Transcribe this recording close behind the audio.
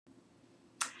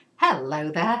Hello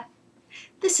there.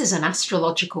 This is an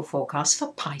astrological forecast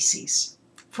for Pisces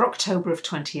for October of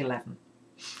 2011.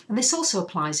 And this also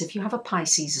applies if you have a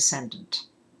Pisces ascendant.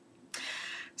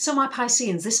 So my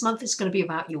Pisceans, this month is going to be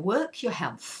about your work, your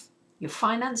health, your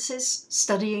finances,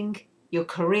 studying, your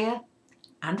career,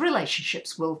 and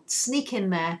relationships will sneak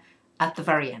in there at the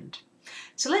very end.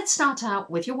 So let's start out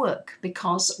with your work,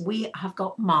 because we have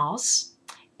got Mars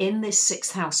in this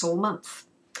 6th house all month.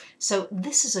 So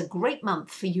this is a great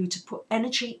month for you to put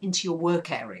energy into your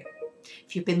work area.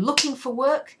 If you've been looking for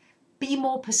work, be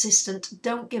more persistent,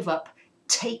 don't give up,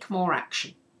 take more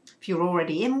action. If you're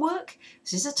already in work,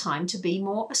 this is a time to be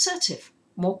more assertive,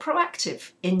 more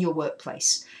proactive in your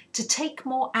workplace, to take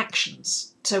more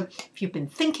actions. So if you've been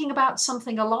thinking about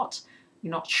something a lot, you're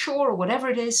not sure or whatever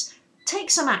it is, take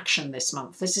some action this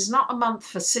month. This is not a month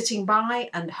for sitting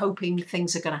by and hoping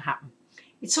things are going to happen.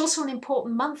 It's also an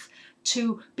important month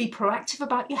to be proactive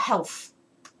about your health.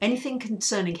 Anything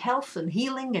concerning health and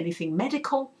healing, anything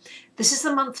medical, this is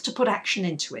the month to put action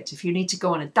into it. If you need to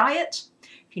go on a diet,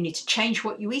 if you need to change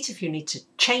what you eat, if you need to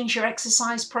change your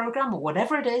exercise program or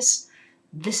whatever it is,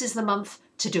 this is the month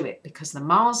to do it, because the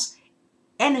Mars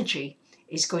energy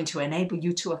is going to enable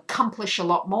you to accomplish a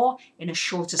lot more in a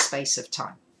shorter space of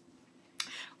time.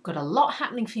 Got a lot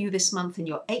happening for you this month in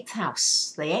your 8th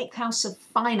house, the 8th house of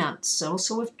finance,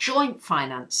 also of joint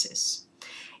finances.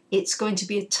 It's going to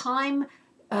be a time,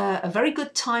 a very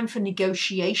good time for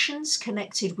negotiations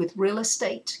connected with real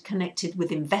estate, connected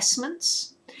with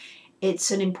investments. It's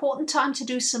an important time to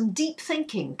do some deep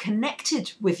thinking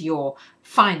connected with your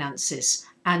finances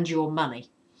and your money.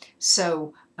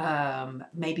 So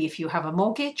maybe if you have a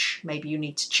mortgage, maybe you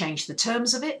need to change the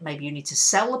terms of it. Maybe you need to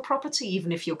sell the property,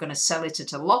 even if you're going to sell it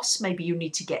at a loss. Maybe you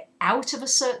need to get out of a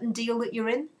certain deal that you're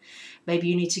in. Maybe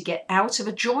you need to get out of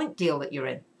a joint deal that you're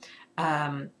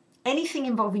in. Anything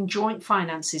involving joint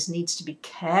finances needs to be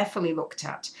carefully looked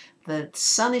at. The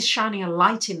sun is shining a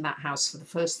light in that house for the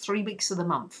first 3 weeks of the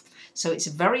month. So it's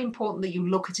very important that you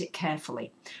look at it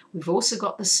carefully. We've also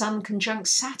got the sun conjunct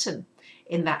Saturn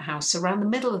in that house around the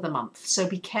middle of the month. So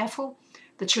be careful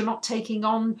that you're not taking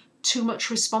on too much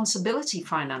responsibility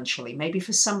financially. Maybe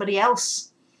for somebody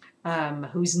else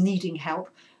who's needing help,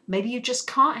 maybe you just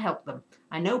can't help them.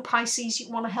 I know Pisces, you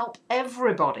want to help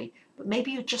everybody, but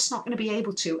maybe you're just not going to be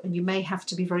able to, and you may have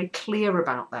to be very clear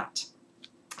about that.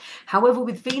 However,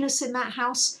 with Venus in that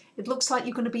house, it looks like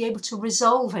you're going to be able to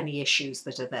resolve any issues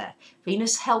that are there.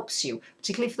 Venus helps you,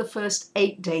 particularly for the first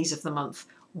 8 days of the month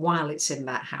while it's in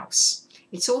that house.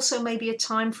 It's also maybe a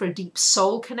time for a deep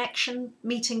soul connection,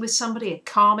 meeting with somebody, a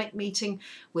karmic meeting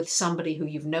with somebody who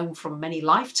you've known from many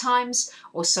lifetimes,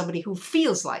 or somebody who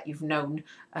feels like you've known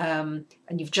and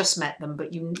you've just met them,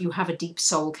 but you have a deep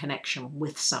soul connection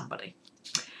with somebody.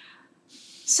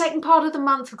 Second part of the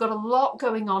month, we've got a lot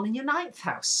going on in your 9th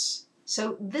house.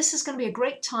 So this is going to be a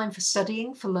great time for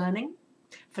studying, for learning,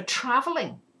 for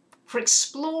traveling, for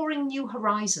exploring new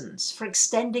horizons, for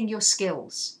extending your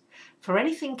skills, for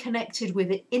anything connected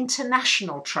with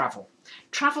international travel,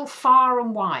 travel far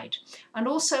and wide, and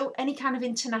also any kind of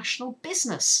international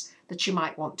business that you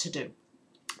might want to do,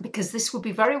 because this will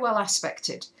be very well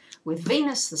aspected with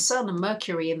Venus, the Sun and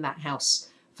Mercury in that house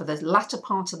for the latter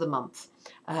part of the month.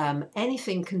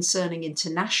 Anything concerning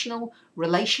international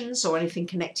relations or anything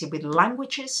connected with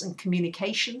languages and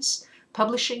communications,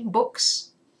 publishing,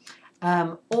 books,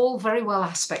 all very well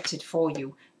aspected for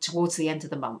you towards the end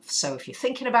of the month. So if you're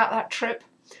thinking about that trip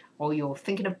or you're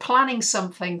thinking of planning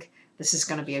something, this is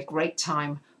going to be a great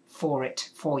time for it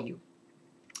for you.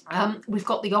 We've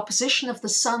got the opposition of the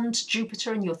Sun to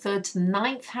Jupiter in your 3rd to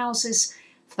 9th houses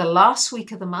for the last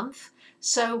week of the month.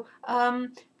 So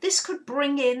this could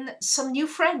bring in some new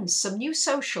friends, some new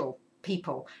social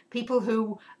people, people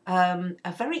who are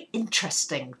very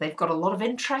interesting. They've got a lot of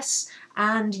interests,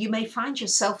 and you may find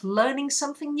yourself learning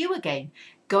something new again,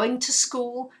 going to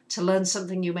school to learn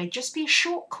something new. May just be a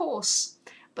short course,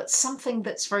 but something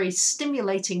that's very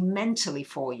stimulating mentally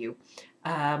for you,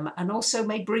 and also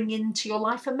may bring into your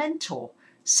life a mentor,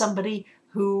 somebody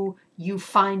who you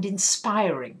find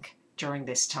inspiring during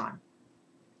this time.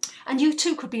 And you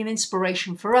too could be an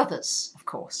inspiration for others, of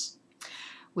course.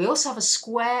 We also have a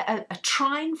square, a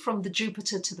trine from the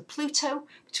Jupiter to the Pluto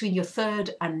between your 3rd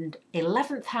and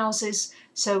 11th houses.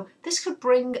 So this could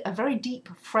bring a very deep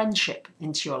friendship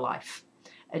into your life,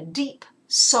 a deep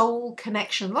soul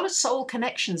connection. A lot of soul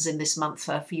connections in this month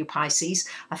for you Pisces.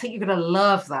 I think you're going to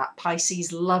love that.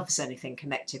 Pisces loves anything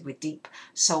connected with deep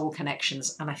soul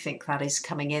connections, and I think that is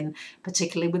coming in,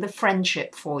 particularly with a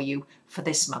friendship for you for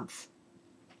this month.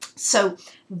 So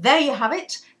there you have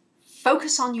it.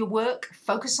 Focus on your work,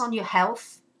 focus on your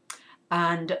health,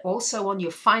 and also on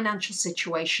your financial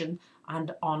situation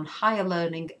and on higher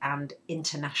learning and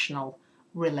international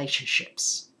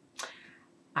relationships.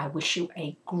 I wish you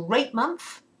a great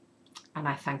month, and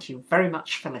I thank you very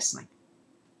much for listening.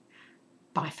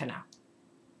 Bye for now.